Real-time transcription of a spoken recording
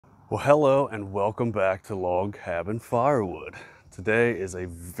Well, hello and welcome back to Log Cabin Firewood. Today is a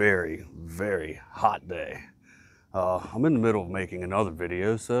very, very hot day. I'm in the middle of making another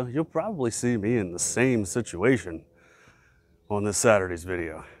video, so you'll probably see me in the same situation on this Saturday's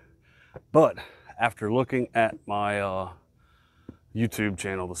video. But after looking at my YouTube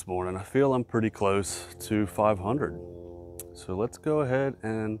channel this morning, I feel I'm pretty close to 500. So let's go ahead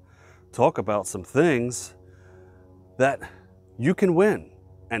and talk about some things that you can win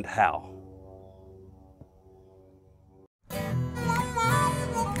and how.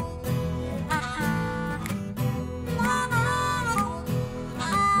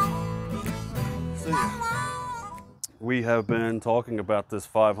 We have been talking about this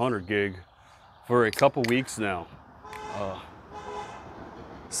 500 gig for a couple weeks now.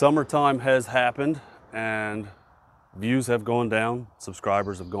 Summertime has happened and views have gone down,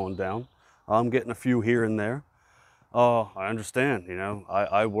 subscribers have gone down. I'm getting a few here and there. I understand, you know,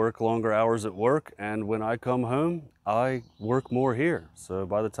 I work longer hours at work, and when I come home, I work more here. So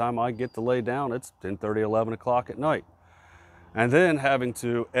by the time I get to lay down, it's 10:30, 11 o'clock at night. And then having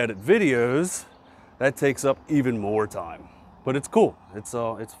to edit videos, that takes up even more time. But it's cool, it's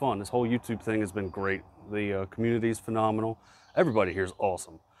fun. This whole YouTube thing has been great. The community is phenomenal. Everybody here is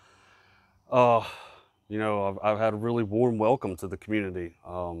awesome. You know, I've had a really warm welcome to the community.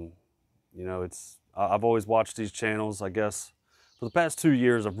 You know, I've always watched these channels. I guess for the past 2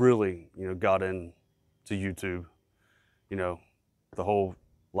 years, I've really, you know, got into YouTube. You know, the whole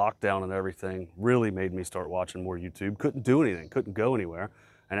lockdown and everything really made me start watching more YouTube. Couldn't do anything, couldn't go anywhere.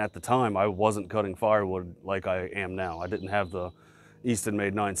 And at the time, I wasn't cutting firewood like I am now. I didn't have the Easton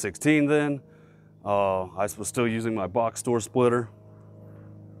made 916 then. I was still using my box store splitter.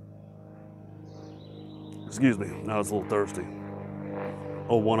 Excuse me, I was a little thirsty.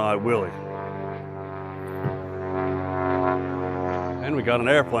 Oh, One-Eye Willie. And we got an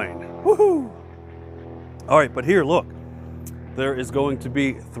airplane. Woohoo! All right, but here, look. There is going to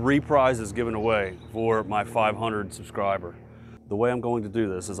be 3 prizes given away for my 500 subscriber. The way I'm going to do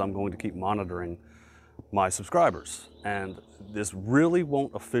this is I'm going to keep monitoring my subscribers. And this really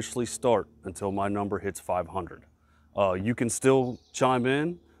won't officially start until my number hits 500. You can still chime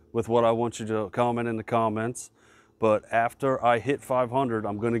in with what I want you to comment in the comments. But after I hit 500,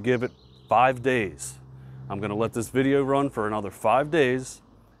 I'm going to give it 5 days. I'm going to let this video run for another 5 days.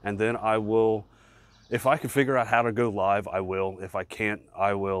 And then I will, if I can figure out how to go live, I will. If I can't,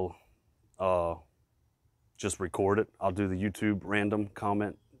 I will just record it. I'll do the YouTube random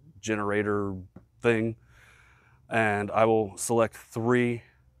comment generator thing. And I will select 3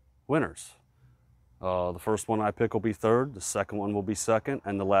 winners. The first one I pick will be 3rd, the second one will be 2nd,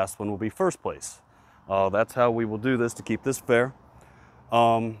 and the last one will be 1st place. That's how we will do this to keep this fair.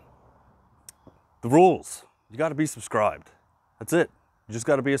 The rules, you gotta be subscribed. That's it, you just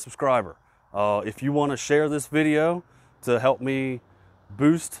gotta be a subscriber. If you wanna share this video to help me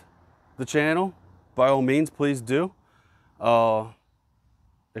boost the channel, by all means, please do.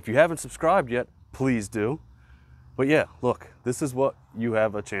 If you haven't subscribed yet, please do. But yeah, look, this is what you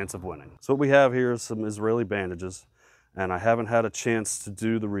have a chance of winning. So what we have here is some Israeli bandages, and I haven't had a chance to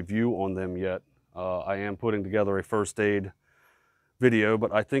do the review on them yet. I am putting together a first aid video,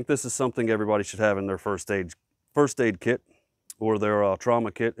 but I think this is something everybody should have in their first aid kit or their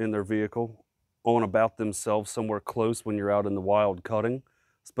trauma kit in their vehicle, on about themselves somewhere close when you're out in the wild cutting,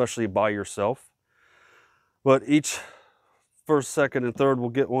 especially by yourself. But each 1st, 2nd, and 3rd will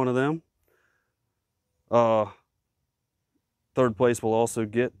get one of them. 3rd place will also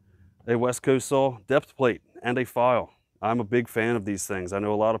get a West Coast saw depth plate and a file. I'm a big fan of these things. I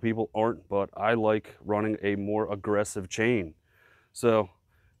know a lot of people aren't, but I like running a more aggressive chain. So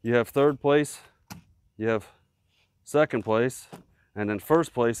you have 3rd place, you have 2nd place, and then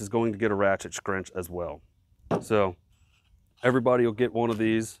 1st place is going to get a ratchet scrunch as well. So everybody will get one of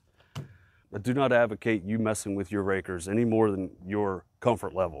these. I do not advocate you messing with your rakers any more than your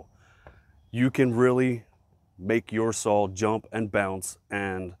comfort level. You can really make your saw jump and bounce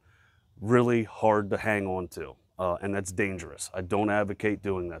and really hard to hang on to. And that's dangerous. I don't advocate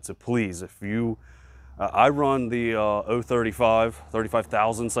doing that. So please, if you, I run the 035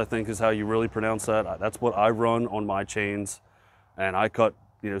 thousandths, I think is how you really pronounce that. That's what I run on my chains. And I cut,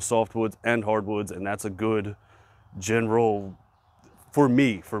 you know, softwoods and hardwoods, and that's a good general, for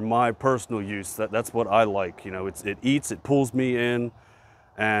me, for my personal use, that's what I like. You know, it eats, it pulls me in,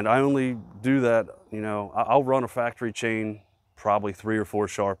 and I only do that, you know, I'll run a factory chain, probably 3 or 4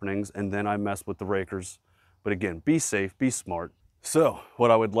 sharpenings, and then I mess with the rakers. But again, be safe, be smart. So what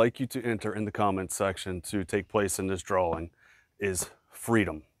I would like you to enter in the comments section to take place in this drawing is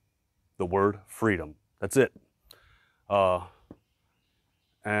freedom. The word freedom. That's it.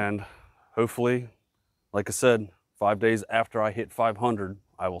 And hopefully, like I said, 5 days after I hit 500,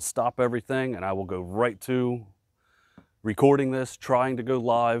 I will stop everything and I will go right to recording this, trying to go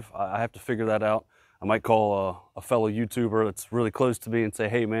live. I have to figure that out. I might call a fellow YouTuber that's really close to me and say,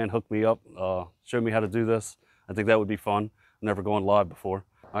 hey man, hook me up, show me how to do this. I think that would be fun. I've never gone live before.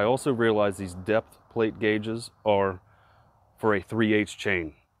 I also realize these depth plate gauges are for a 3/8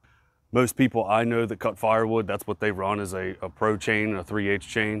 chain. Most people I know that cut firewood, that's what they run, is a pro chain, a 3/8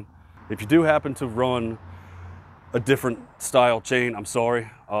 chain. If you do happen to run a different style chain, I'm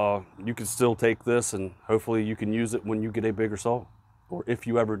sorry. You can still take this and hopefully you can use it when you get a bigger saw. Or if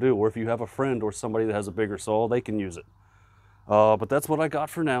you ever do, or if you have a friend or somebody that has a bigger saw, they can use it. But that's what I got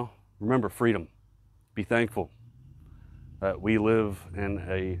for now. Remember, freedom. Be thankful that we live in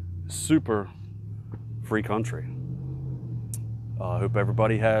a super free country. I hope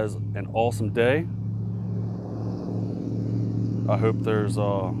everybody has an awesome day. I hope there's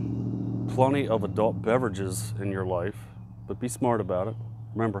plenty of adult beverages in your life, but be smart about it.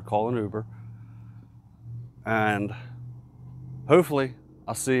 Remember, call an Uber. And hopefully,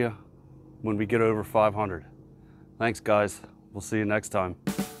 I'll see you when we get over 500. Thanks, guys. We'll see you next time.